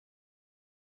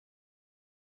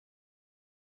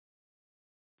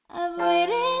I've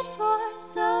waited for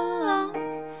so long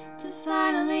to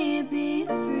finally be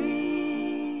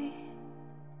free.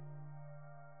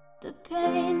 The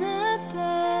pain, the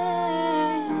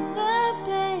pain, the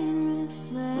pain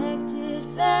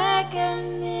reflected back at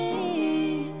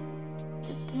me.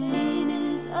 The pain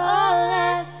is all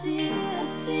I see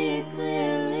it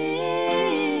clearly.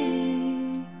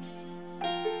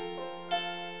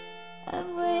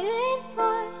 I've waited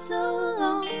for so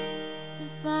long to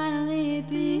finally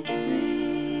be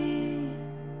free.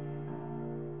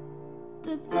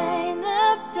 The pain,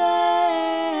 the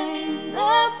pain,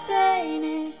 the pain,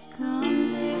 it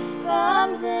comes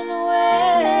in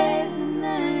waves, and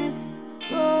then it's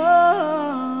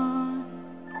gone.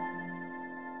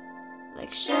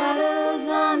 Like shadows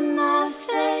on my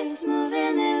face,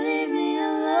 moving, they leave me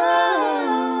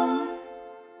alone.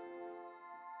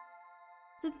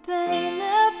 The pain,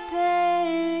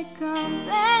 it comes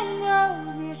and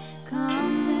goes, it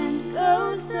comes and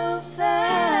goes so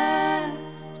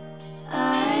fast.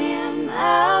 I am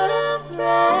out of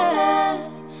breath,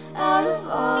 out of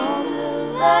all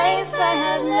the life I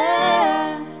had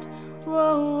left.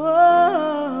 Whoa,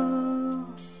 whoa.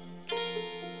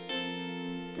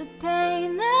 The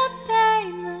pain, the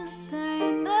pain, the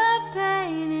pain, the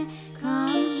pain, it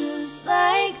comes just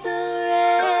like the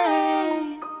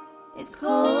rain. Its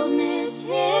coldness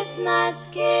hits my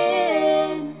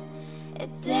skin, it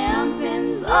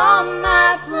dampens all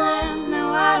my plans.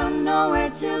 Now I don't know where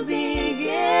to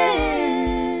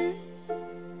begin.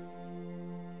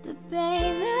 The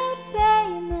pain, the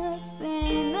pain, the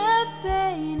pain, the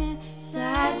pain, it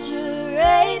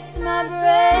saturates my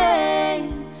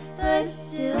brain, but it's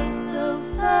still so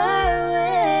far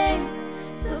away,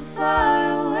 so far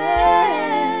away.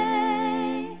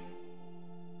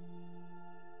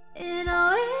 It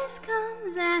always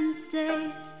comes and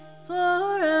stays for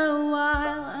a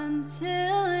while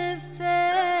until it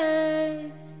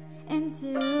fades,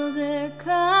 until there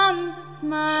comes a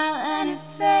smile and it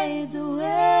fades away.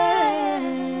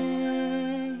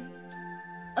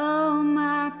 Oh,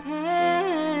 my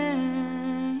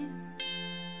pain,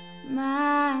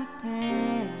 my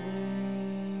pain.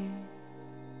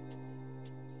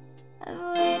 I've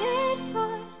waited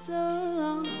for so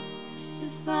long to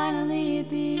finally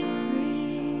be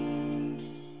free.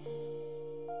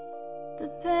 The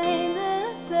pain, it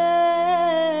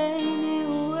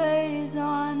weighs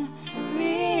on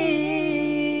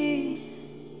me.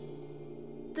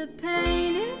 The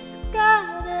pain, it's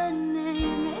got a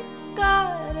name, it's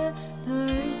got a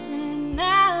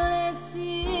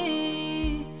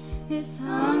personality. It's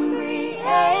hungry,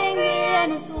 angry,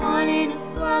 and it's wanting to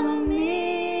swallow me.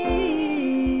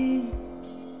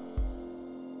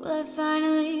 Will I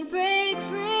finally break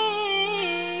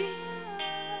free?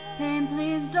 Pain,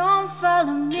 please don't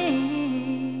follow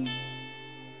me.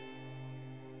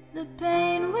 The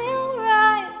pain will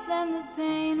rise, then the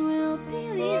pain will be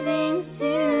leaving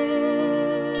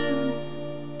soon.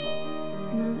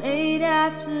 In the late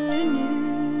afternoon.